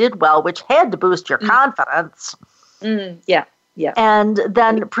on, did well, which had to boost your confidence. Yeah. And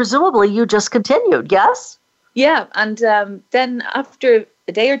then presumably you just continued, yes? Yeah, and then after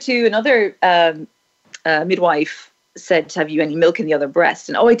a day or 2, another midwife said, have you any milk in the other breast?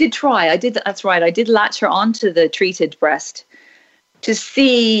 And I did try. That's right. I did latch her onto the treated breast to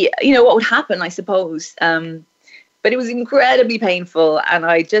see, what would happen, I suppose. But it was incredibly painful. And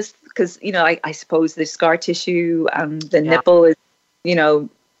I just, because, I suppose the scar tissue and the nipple is,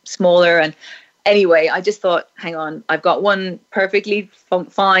 smaller. And anyway, I just thought, hang on, I've got one perfectly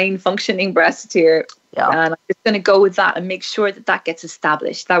fine functioning breast here. Yeah. And I'm just going to go with that and make sure that gets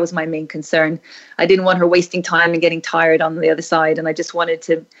established. That was my main concern. I didn't want her wasting time and getting tired on the other side. And I just wanted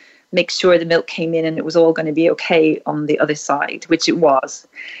to make sure the milk came in and it was all going to be okay on the other side, which it was.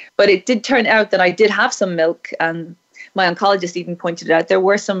 But it did turn out that I did have some milk, and my oncologist even pointed out there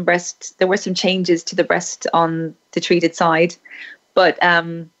were some changes to the breast on the treated side. But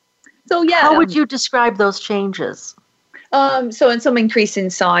so yeah. How would you describe those changes? So in some increase in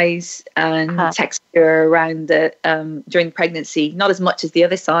size and texture around the during pregnancy, not as much as the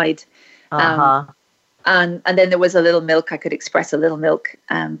other side. And then there was a little milk. I could express a little milk,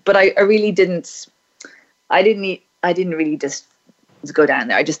 but I really didn't. I didn't really just go down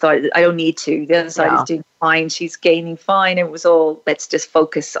there. I just thought, I don't need to. The other side is doing fine. She's gaining fine. It was all, let's just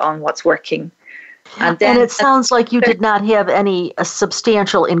focus on what's working. And it sounds like you did not have any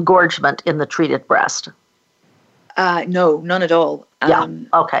substantial engorgement in the treated breast. No, none at all.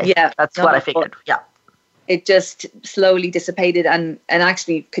 Okay. Yeah, that's what I figured. Yeah. It just slowly dissipated and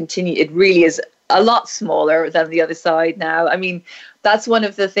actually continued. It really is a lot smaller than the other side now. I mean, that's one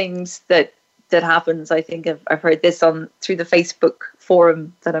of the things that happens. I think I've heard this through the Facebook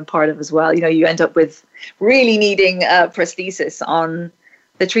forum that I'm part of as well. You know, you end up with really needing prosthesis on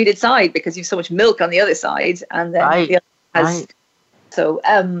the treated side because you have so much milk on the other side, and then So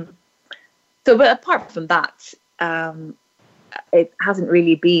but apart from that, it hasn't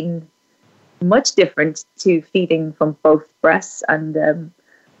really been much different to feeding from both breasts, and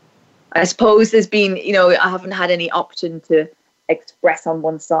I suppose there's been, I haven't had any option to express on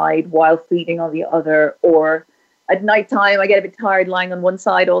one side while feeding on the other, or at nighttime I get a bit tired lying on one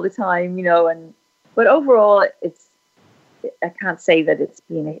side all the time, but overall I can't say that it's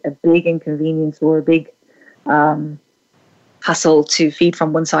been a big inconvenience or a big hassle to feed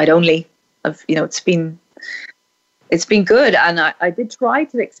from one side only. It's been good, and I did try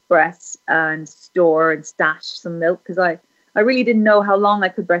to express and store and stash some milk because I really didn't know how long I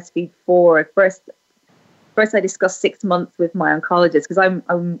could breastfeed for. At first I discussed 6 months with my oncologist because I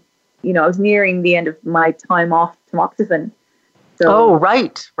was nearing the end of my time off tamoxifen. So,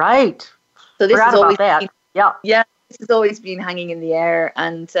 right. So this has always been, this has always been hanging in the air,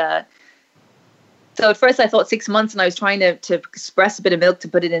 and so at first I thought 6 months, and I was trying to express a bit of milk to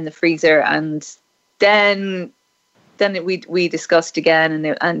put it in the freezer, and then we discussed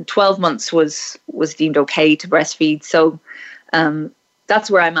again, and 12 months was deemed okay to breastfeed. So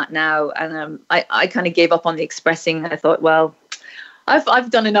that's where I'm at now, and I kind of gave up on the expressing. I thought, well, I've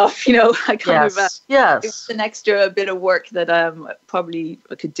done enough, I kind of it was an extra bit of work that probably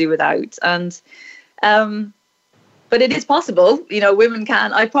I could do without, and but it is possible, women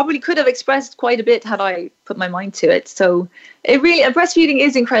can. I probably could have expressed quite a bit had I put my mind to it. So breastfeeding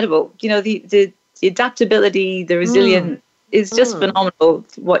is incredible. The adaptability, the resilience is just phenomenal.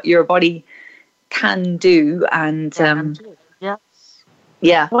 What your body can do, and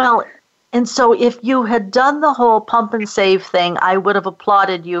Well, and so if you had done the whole pump and save thing, I would have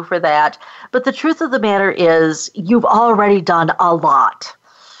applauded you for that. But the truth of the matter is, you've already done a lot,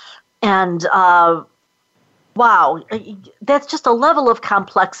 and wow, that's just a level of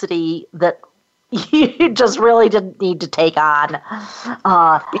complexity that you just really didn't need to take on.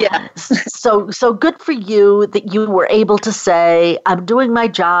 So good for you that you were able to say, I'm doing my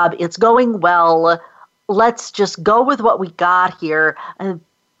job, it's going well, let's just go with what we got here. And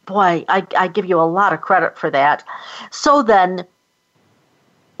boy, I give you a lot of credit for that. So then,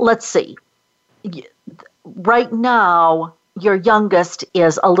 let's see. Right now, your youngest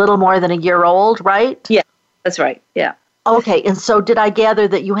is a little more than a year old, right? Yeah, that's right, yeah. Okay, and so did I gather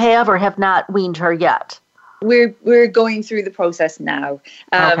that you have or have not weaned her yet? We're going through the process now.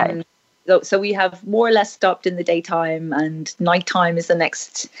 Okay. So we have more or less stopped in the daytime, and nighttime is the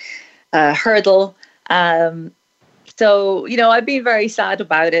next hurdle. So I've been very sad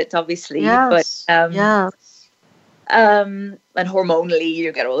about it, obviously. Yes. But and hormonally,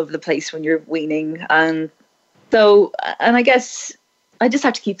 you get all over the place when you're weaning, and I guess I just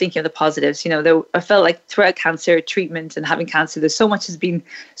have to keep thinking of the positives. I felt like throughout cancer treatment and having cancer, there's so much has been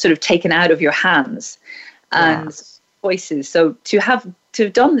sort of taken out of your hands and choices. So to have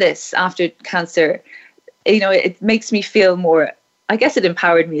done this after cancer, it makes me feel more, I guess it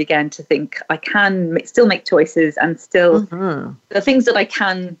empowered me again to think I can still make choices, and still the things that I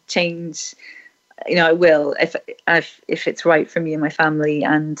can change, I will if it's right for me and my family.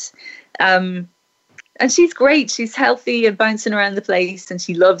 And she's great. She's healthy and bouncing around the place, and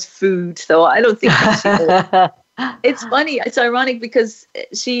she loves food. So I don't think it's funny. It's ironic because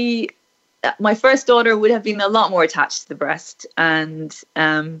my first daughter would have been a lot more attached to the breast, and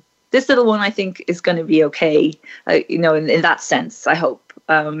this little one, I think, is going to be okay. In that sense, I hope.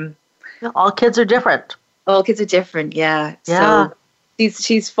 All kids are different. All kids are different. Yeah. Yeah. So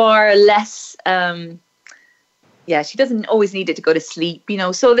she's far less. She doesn't always need it to go to sleep.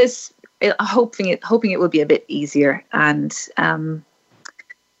 So this, hoping it will be a bit easier. And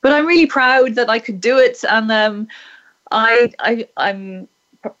but I'm really proud that I could do it, and I'm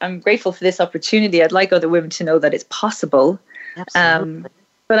grateful for this opportunity. I'd like other women to know that it's possible. Absolutely.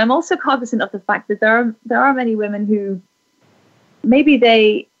 But I'm also cognizant of the fact that there are many women who maybe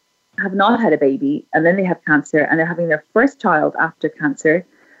they have not had a baby and then they have cancer and they're having their first child after cancer,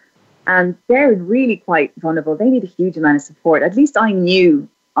 and they're really quite vulnerable. They need a huge amount of support. At least I knew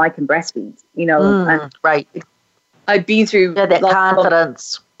I can breastfeed, and right. I'd been through that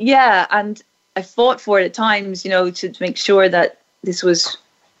confidence. And I fought for it at times, to make sure that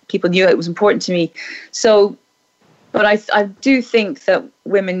people knew it was important to me. So, but I do think that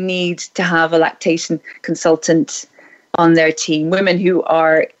women need to have a lactation consultant on their team, women who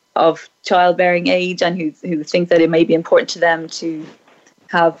are of childbearing age and who think that it may be important to them to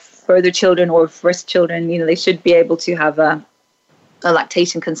have further children or first children. They should be able to have a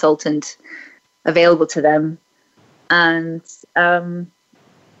lactation consultant available to them. And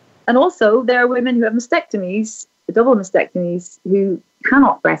also there are women who have mastectomies, double mastectomies, who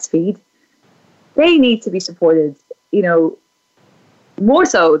cannot breastfeed. They need to be supported, more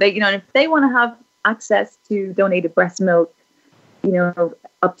so. If they want to have access to donated breast milk,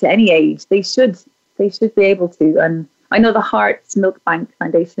 up to any age, they should be able to. And I know the Hearts Milk Bank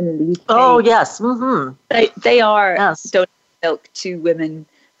Foundation in the UK. Oh yes, mm-hmm. They are donating milk to women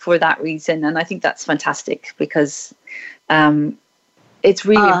for that reason, and I think that's fantastic because it's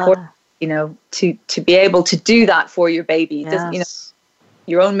really important, to be able to do that for your baby. Yes.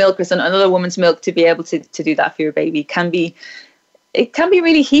 Your own milk or another woman's milk, to be able to do that for your baby can be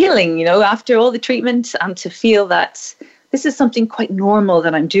really healing, after all the treatment, and to feel that this is something quite normal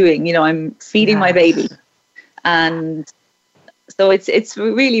that I'm doing. I'm feeding my baby, and so it's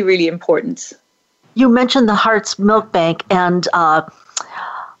really, really important. You mentioned the Hearts Milk Bank, and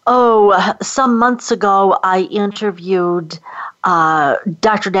some months ago I interviewed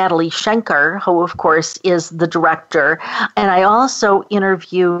Dr. Natalie Schenker, who of course is the director, and I also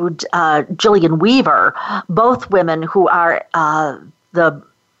interviewed Jillian Weaver, both women who are the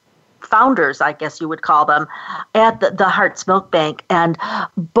founders, I guess you would call them, at the Hearts Milk Bank. And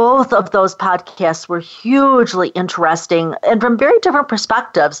both of those podcasts were hugely interesting and from very different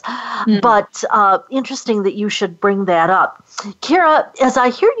perspectives. But interesting that you should bring that up. Kira, as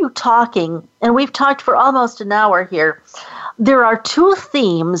I hear you talking, and we've talked for almost an hour here, there are two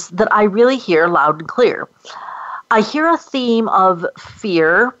themes that I really hear loud and clear. I hear a theme of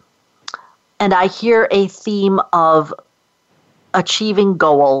fear, and I hear a theme of achieving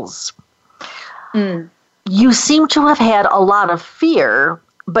goals. You seem to have had a lot of fear,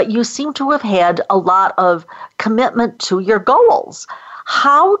 but you seem to have had a lot of commitment to your goals.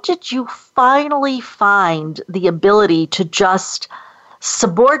 How did you finally find the ability to just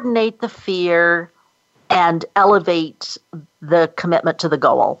subordinate the fear and elevate the commitment to the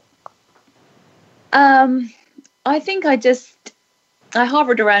goal? I think I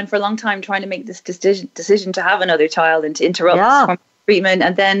hovered around for a long time trying to make this decision to have another child and to interrupt treatment,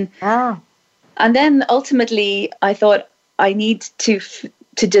 and then ultimately I thought I need to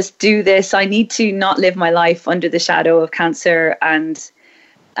just do this. I need to not live my life under the shadow of cancer, and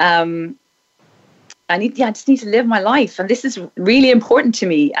I just need to live my life, and this is really important to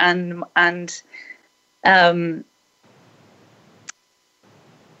me. I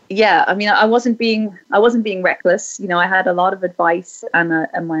wasn't being reckless. I had a lot of advice, and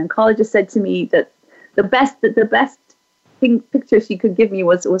my oncologist said to me that the best picture she could give me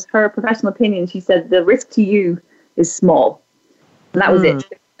was her professional opinion. She said the risk to you is small, and that was it.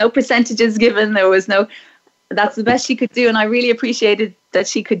 No percentages given. That's the best she could do, and I really appreciated that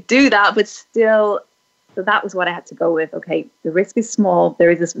she could do that. But still, so that was what I had to go with. Okay, the risk is small.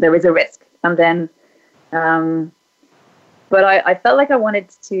 There is a risk, and then. But I felt like I wanted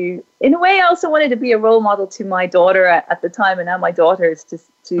to, in a way, I also wanted to be a role model to my daughter at the time, and now my daughters,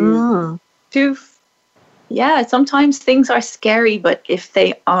 sometimes things are scary, but if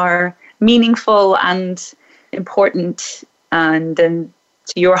they are meaningful and important and to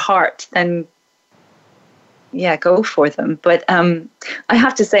your heart, then go for them. But I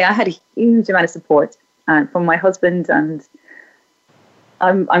have to say I had a huge amount of support from my husband, and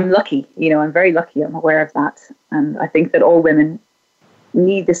I'm lucky, I'm very lucky. I'm aware of that. And I think that all women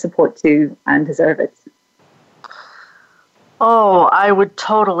need the support too and deserve it. Oh, I would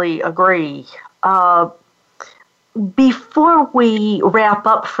totally agree. before we wrap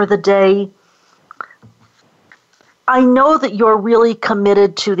up for the day, I know that you're really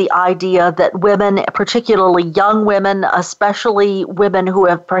committed to the idea that women, particularly young women, especially women who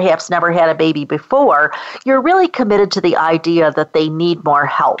have perhaps never had a baby before, you're really committed to the idea that they need more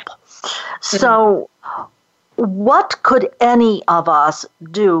help. So what could any of us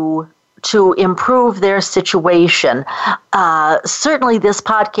do to improve their situation? Certainly this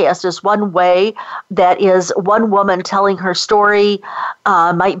podcast is one way. That is one woman telling her story,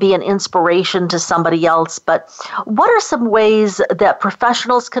 might be an inspiration to somebody else. But what are some ways that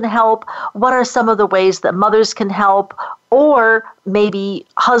professionals can help? What are some of the ways that mothers can help? Or maybe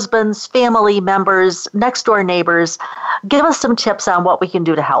husbands, family members, next door neighbors? Give us some tips on what we can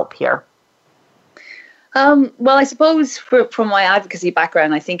do to help here. Well, I suppose from my advocacy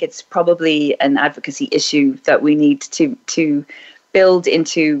background, I think it's probably an advocacy issue that we need to build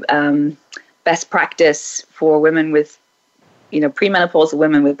into best practice for women with, premenopausal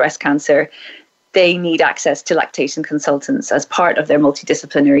women with breast cancer. They need access to lactation consultants as part of their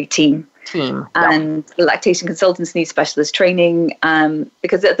multidisciplinary team. And the lactation consultants need specialist training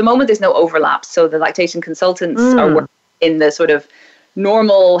because at the moment there's no overlap. So the lactation consultants are working in the sort of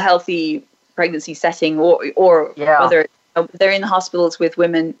normal, healthy pregnancy setting, or whether they're in hospitals with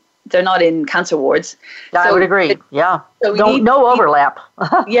women, they're not in cancer wards. I would agree. So no overlap.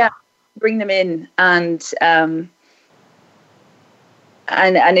 Bring them in, and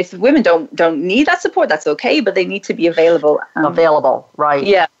if women don't need that support, that's okay, but they need to be available. Right?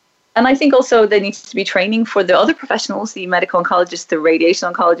 Yeah. And I think also there needs to be training for the other professionals, the medical oncologists, the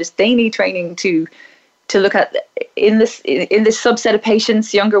radiation oncologists. They need training to look at in this subset of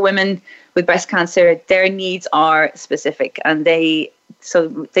patients, younger women with breast cancer. Their needs are specific, and they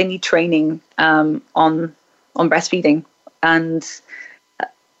need training on breastfeeding. And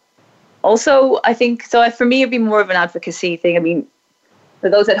also, I think for me, it'd be more of an advocacy thing. I mean, for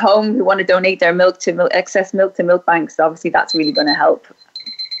those at home who want to donate their excess milk to milk banks, obviously that's really going to help.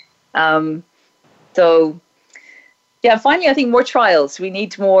 Finally, I think more trials. We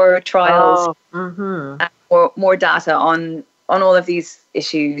need more trials, and more data on all of these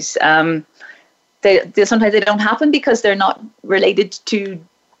issues. Sometimes they don't happen because they're not related to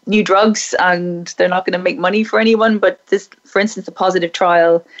new drugs and they're not going to make money for anyone. But this, for instance, a positive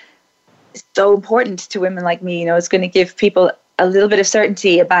trial is so important to women like me. It's going to give people a little bit of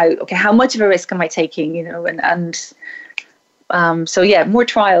certainty about, okay, how much of a risk am I taking? More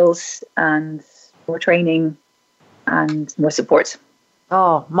trials and more training and more support.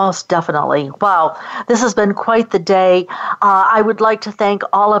 Oh, most definitely. Wow. This has been quite the day. I would like to thank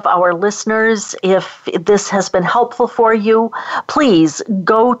all of our listeners. If this has been helpful for you, please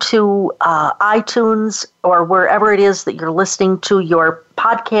go to iTunes or wherever it is that you're listening to your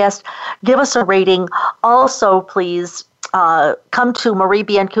podcast. Give us a rating. Also, please come to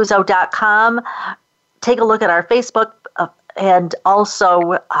mariebiancuso.com. Take a look at our Facebook and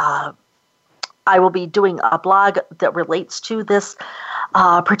also I will be doing a blog that relates to this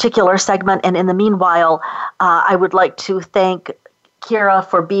particular segment. And in the meanwhile, I would like to thank Kira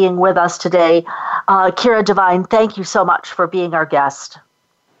for being with us today. Kira Devine, thank you so much for being our guest.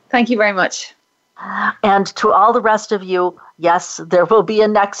 Thank you very much. And to all the rest of you, yes, there will be a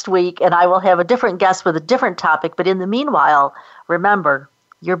next week, and I will have a different guest with a different topic. But in the meanwhile, remember,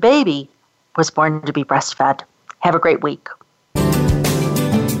 your baby was born to be breastfed. Have a great week.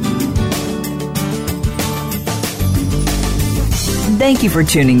 Thank you for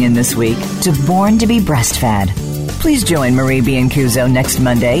tuning in this week to Born to be Breastfed. Please join Marie Biancuso next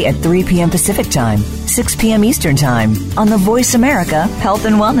Monday at 3 p.m. Pacific Time, 6 p.m. Eastern Time on the Voice America Health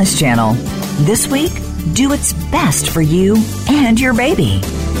and Wellness Channel. This week, do what's best for you and your baby.